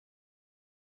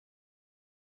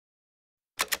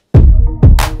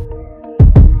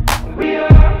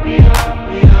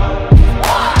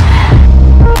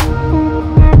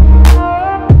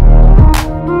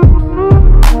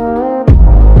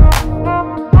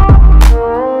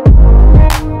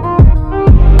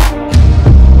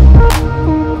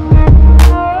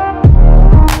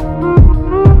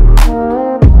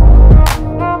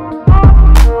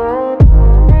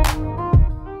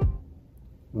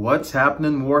What's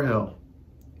happening, Warhill?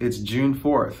 It's June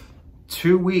 4th,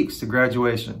 2 weeks to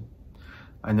graduation.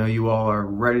 I know you all are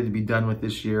ready to be done with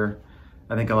this year.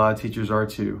 I think a lot of teachers are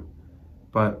too.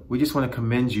 But we just want to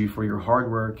commend you for your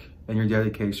hard work and your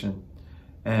dedication.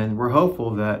 And we're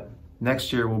hopeful that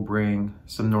next year will bring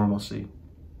some normalcy.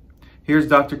 Here's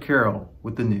Dr. Carroll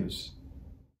with the news.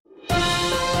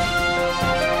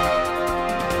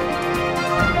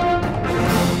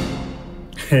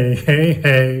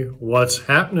 Hey, what's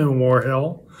happening,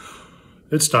 Warhill?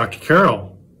 It's Dr.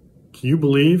 Carroll. Can you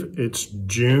believe it's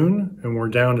June and we're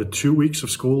down to 2 weeks of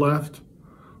school left?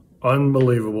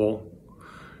 Unbelievable.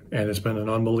 And it's been an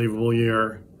unbelievable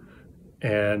year.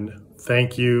 And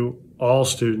thank you, all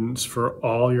students, for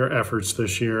all your efforts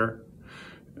this year.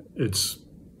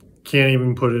 Can't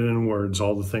even put it in words,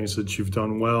 all the things that you've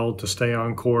done well to stay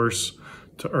on course,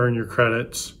 to earn your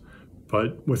credits.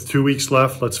 But with 2 weeks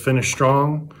left, let's finish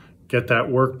strong, get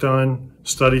that work done,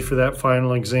 study for that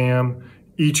final exam.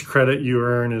 Each credit you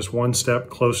earn is one step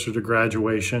closer to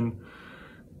graduation.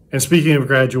 And speaking of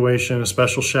graduation, a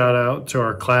special shout out to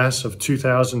our class of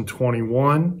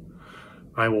 2021.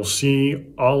 I will see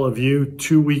all of you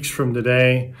 2 weeks from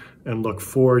today and look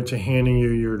forward to handing you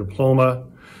your diploma.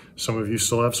 Some of you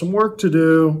still have some work to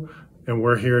do, and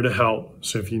we're here to help.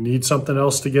 So if you need something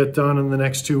else to get done in the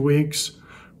next 2 weeks,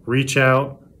 reach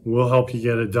out, we'll help you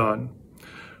get it done.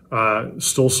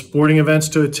 Still sporting events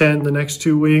to attend the next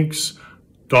 2 weeks.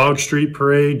 Dog Street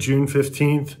Parade, June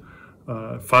 15th,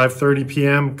 5:30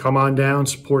 p.m. Come on down,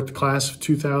 support the class of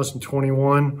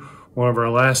 2021. One of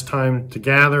our last time to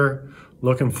gather.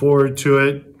 Looking forward to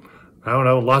it. I don't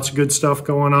know, lots of good stuff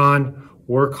going on.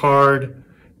 Work hard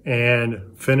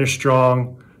and finish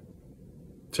strong.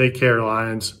 Take care,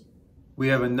 Lions. We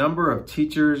have a number of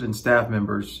teachers and staff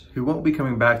members who won't be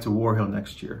coming back to Warhill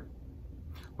next year.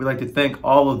 We'd like to thank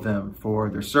all of them for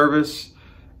their service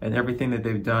and everything that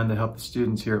they've done to help the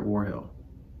students here at Warhill.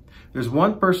 There's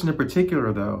one person in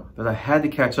particular, though, that I had to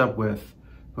catch up with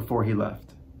before he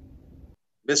left.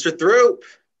 Mr. Throop.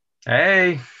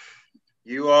 Hey.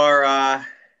 You are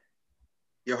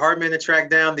you're a hard man to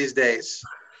track down these days.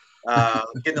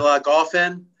 Getting a lot of golf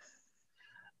in?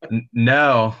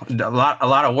 No, a lot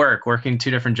of work, working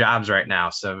 2 different jobs right now,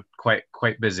 so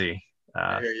quite busy.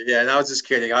 Yeah, and I was just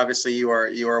kidding. Obviously, you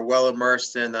are well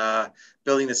immersed in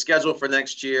building the schedule for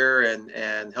next year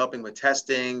and helping with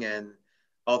testing and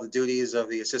all the duties of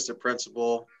the assistant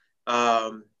principal.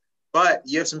 But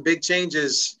you have some big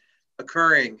changes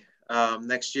occurring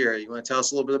next year. You want to tell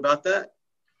us a little bit about that?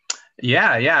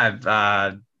 Yeah.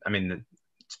 I mean,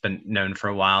 it's been known for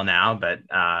a while now, but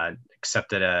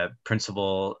accepted a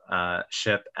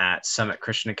principalship at Summit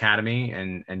Christian Academy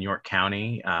in York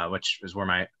County, which is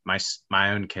where my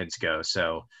own kids go.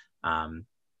 So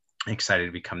excited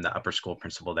to become the upper school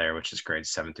principal there, which is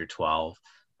grades 7 through 12.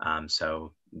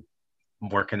 So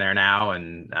working there now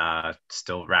and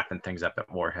still wrapping things up at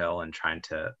Warhill and trying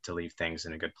to leave things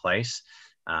in a good place,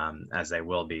 as they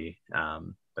will be,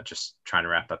 but just trying to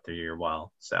wrap up the year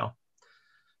well.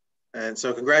 And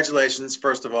so congratulations,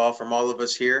 first of all, from all of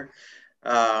us here.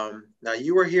 Now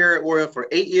you were here at Warhill for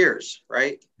 8 years,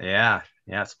 right? Yeah,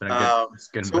 it's been a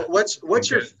good. So what's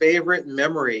your favorite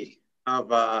memory of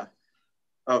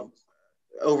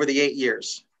over the 8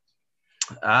 years?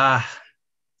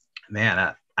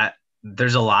 Man,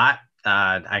 there's a lot.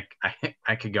 I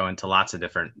could go into lots of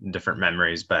different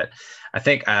memories, but I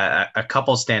think a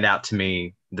couple stand out to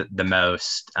me the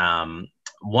most.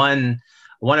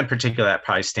 One in particular that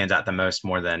probably stands out the most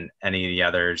more than any of the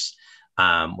others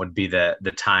would be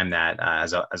the time that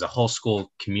as a whole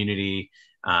school community,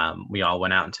 we all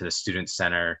went out into the student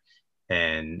center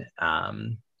and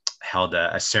held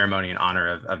a ceremony in honor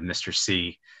of Mr.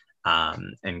 C,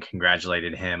 and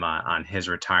congratulated him on his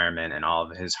retirement and all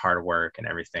of his hard work and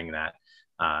everything that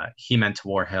he meant to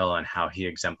Warhill and how he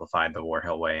exemplified the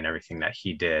Warhill way and everything that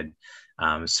he did.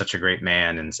 Such a great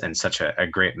man and such a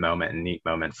great moment and neat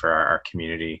moment for our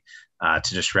community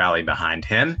to just rally behind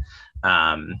him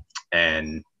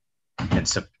and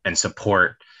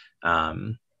support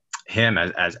him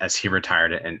as he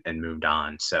retired and moved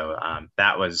on. So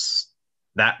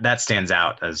that stands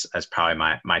out as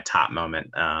probably my top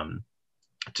moment.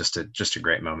 Just a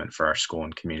great moment for our school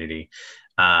and community.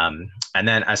 And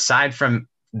then aside from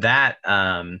that,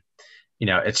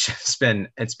 it's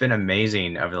been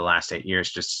amazing over the last 8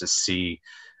 years just to see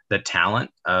the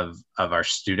talent of our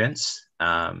students.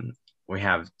 We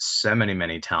have so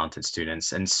many talented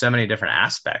students in so many different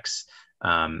aspects.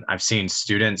 I've seen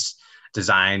students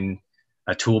design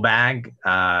a tool bag,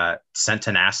 sent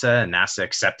to NASA, and NASA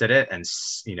accepted it and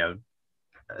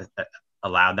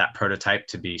allowed that prototype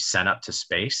to be sent up to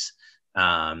space.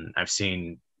 I've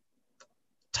seen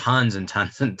tons and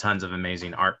tons and tons of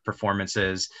amazing art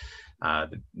performances,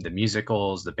 the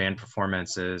musicals, the band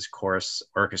performances, chorus,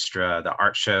 orchestra, the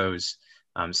art shows,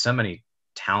 so many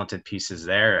talented pieces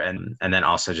there. And then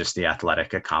also just the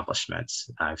athletic accomplishments.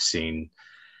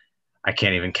 I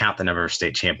can't even count the number of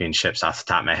state championships off the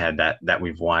top of my head that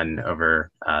we've won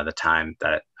over the time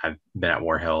that I've been at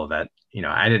Warhill, that,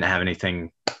 I didn't have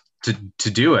anything to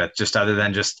do with, just other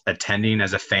than just attending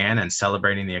as a fan and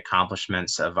celebrating the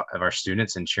accomplishments of our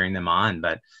students and cheering them on.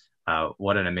 But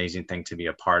what an amazing thing to be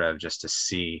a part of, just to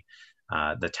see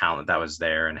the talent that was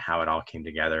there and how it all came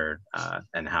together,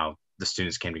 and how the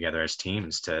students came together as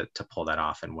teams to pull that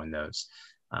off and win those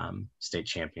state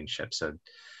championships. So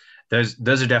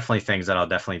those are definitely things that I'll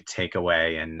definitely take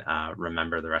away and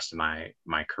remember the rest of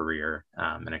my career,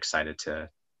 and excited to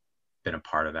been a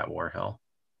part of at Warhill.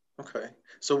 Okay.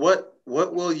 So what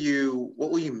will you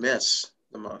miss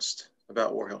the most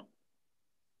about Warhill?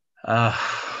 A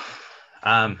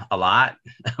lot.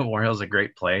 Warhill's a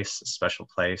great place, a special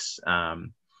place.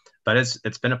 But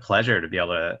it's been a pleasure to be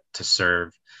able to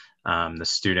serve the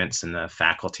students and the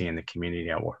faculty and the community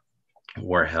at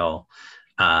Warhill.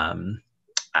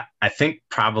 I think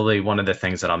probably one of the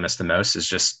things that I'll miss the most is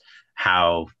just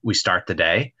how we start the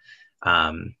day.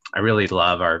 I really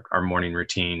love our morning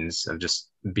routines of just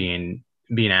being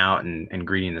out and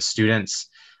greeting the students,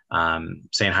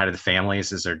 saying hi to the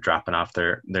families as they're dropping off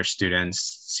their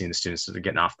students, seeing the students as they're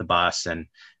getting off the bus, and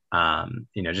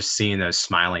just seeing those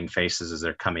smiling faces as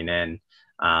they're coming in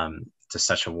to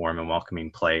such a warm and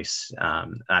welcoming place.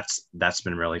 That's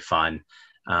been really fun,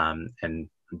 and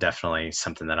definitely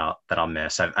something that I'll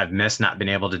miss. I've missed not being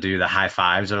able to do the high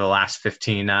fives over the last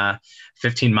 15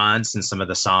 months, and some of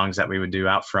the songs that we would do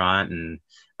out front, and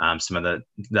some of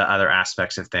the other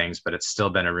aspects of things. But it's still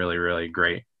been a really, really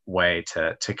great way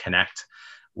to connect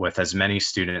with as many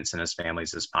students and as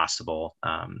families as possible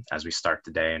as we start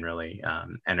the day, and really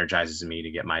energizes me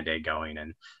to get my day going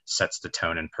and sets the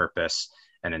tone and purpose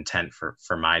and intent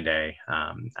for my day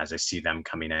as I see them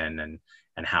coming in,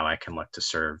 and how I can look to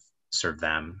serve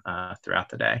them throughout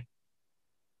the day.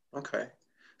 Okay.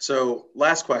 So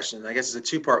last question, I guess it's a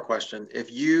two-part question.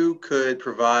 If you could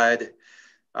provide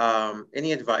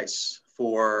any advice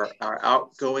for our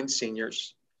outgoing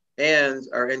seniors and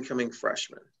our incoming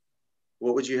freshmen,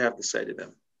 what would you have to say to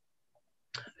them?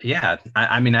 Yeah,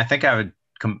 I mean, I think I would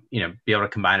be able to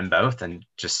combine them both and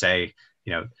just say,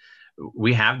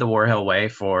 we have the Warhill way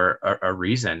for a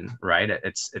reason, right?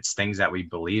 It's things that we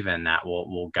believe in that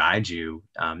will guide you,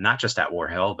 not just at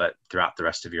Warhill, but throughout the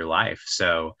rest of your life.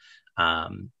 So,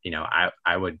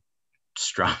 I would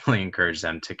strongly encourage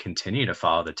them to continue to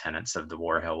follow the tenets of the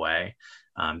Warhill way.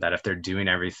 That if they're doing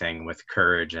everything with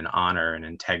courage and honor and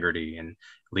integrity and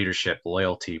leadership,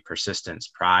 loyalty, persistence,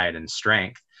 pride, and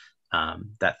strength,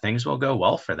 that things will go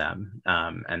well for them,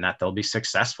 and that they'll be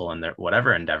successful in their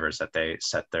whatever endeavors that they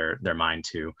set their mind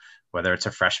to. Whether it's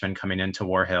a freshman coming into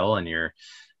Warhill and you're,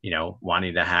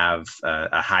 wanting to have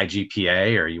a high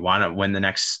GPA, or you want to win the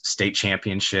next state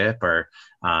championship, or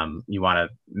you want to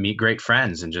meet great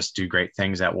friends and just do great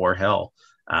things at Warhill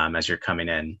as you're coming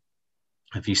in.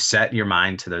 If you set your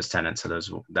mind to those tenets of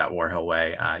that Warhill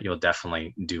way, you'll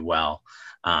definitely do well.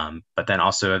 But then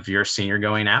also, if you're a senior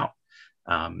going out,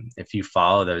 if you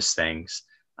follow those things,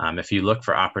 if you look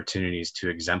for opportunities to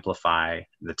exemplify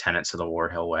the tenets of the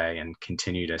Warhill way and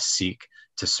continue to seek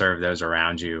to serve those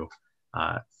around you,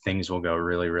 things will go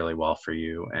really, really well for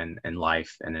you in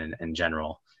life and in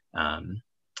general.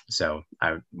 So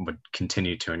I would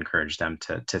continue to encourage them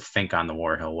to think on the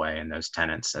Warhill way and those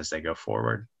tenets as they go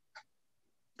forward.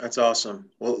 That's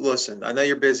awesome. Well, listen, I know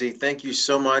you're busy. Thank you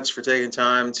so much for taking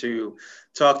time to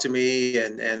talk to me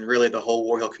and really the whole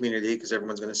Warhill community, because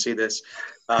everyone's going to see this.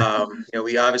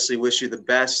 We obviously wish you the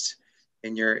best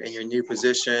in your new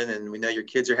position, and we know your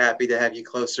kids are happy to have you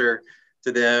closer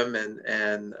to them,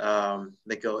 and I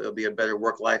think it'll be a better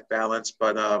work-life balance.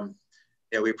 But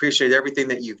we appreciate everything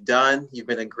that you've done. You've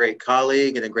been a great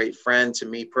colleague and a great friend to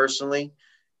me personally,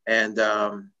 and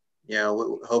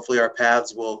hopefully our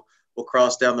paths will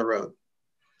cross down the road.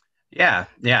 Yeah.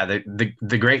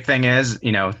 The great thing is,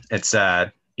 it's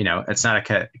not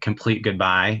a complete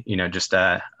goodbye. Just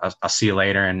I'll see you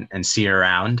later and see you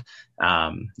around.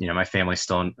 My family's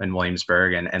still in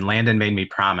Williamsburg, and Landon made me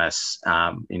promise.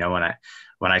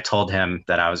 When I told him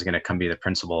that I was going to come be the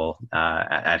principal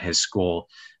at his school,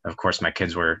 of course my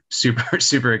kids were super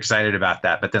super excited about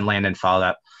that. But then Landon followed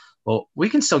up, well, we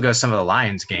can still go to some of the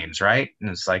Lions games, right? And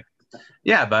it's like,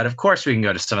 yeah, but of course we can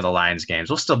go to some of the Lions games.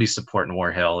 We'll still be supporting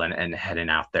Warhill and heading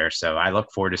out there. So I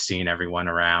look forward to seeing everyone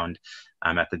around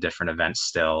at the different events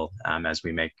still, as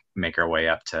we make our way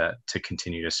up to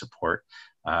continue to support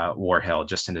Warhill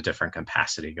just in a different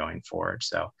capacity going forward.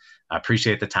 So I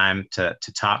appreciate the time to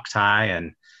talk, Ty,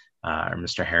 and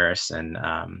Mr. Harris. And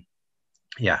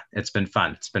yeah, it's been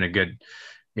fun. It's been a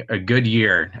good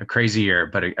year, a crazy year,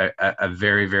 but a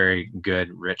very, very good,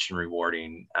 rich and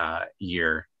rewarding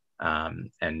year.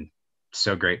 And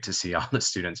so great to see all the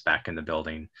students back in the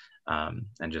building,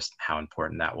 and just how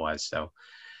important that was. So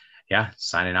yeah,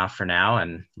 signing off for now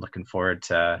and looking forward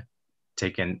to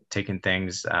taking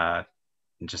things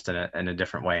just in a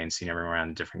different way and seeing everyone around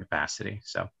in a different capacity.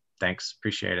 So thanks,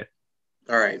 appreciate it.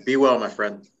 All right, be well, my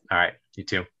friend. All right, you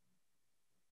too.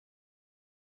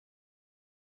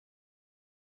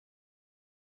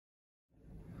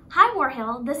 Hi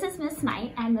Warhill, this is Miss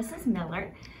Knight and Mrs.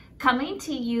 Miller coming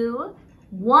to you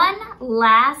one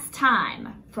last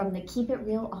time from the Keep It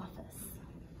Real office.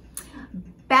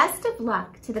 Best of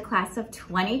luck to the class of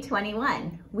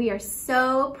 2021. We are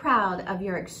so proud of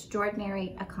your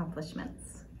extraordinary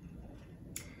accomplishments.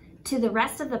 To the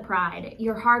rest of the Pride,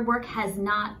 your hard work has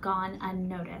not gone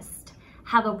unnoticed.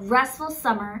 Have a restful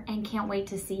summer and can't wait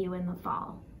to see you in the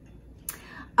fall.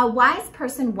 A wise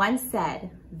person once said,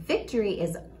 victory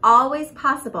is always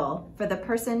possible for the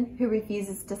person who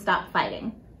refuses to stop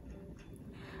fighting.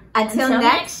 Until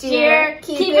next year,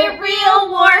 keep it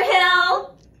real,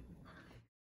 Warhill!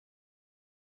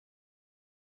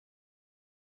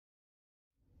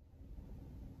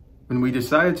 When we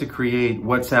decided to create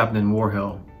What's Happening in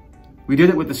Warhill, we did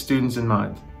it with the students in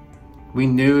mind. We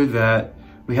knew that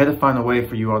we had to find a way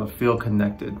for you all to feel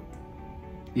connected,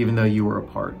 even though you were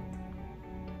apart.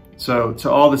 So to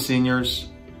all the seniors,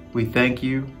 we thank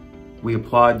you, we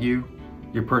applaud you,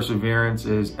 your perseverance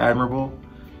is admirable,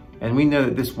 and we know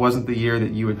that this wasn't the year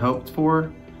that you had hoped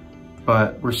for,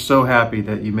 but we're so happy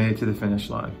that you made it to the finish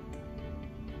line.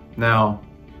 Now,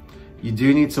 you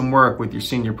do need some work with your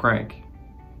senior prank.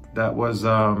 That was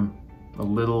a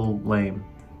little lame.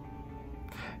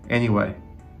 Anyway,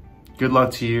 good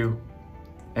luck to you,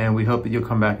 and we hope that you'll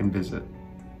come back and visit.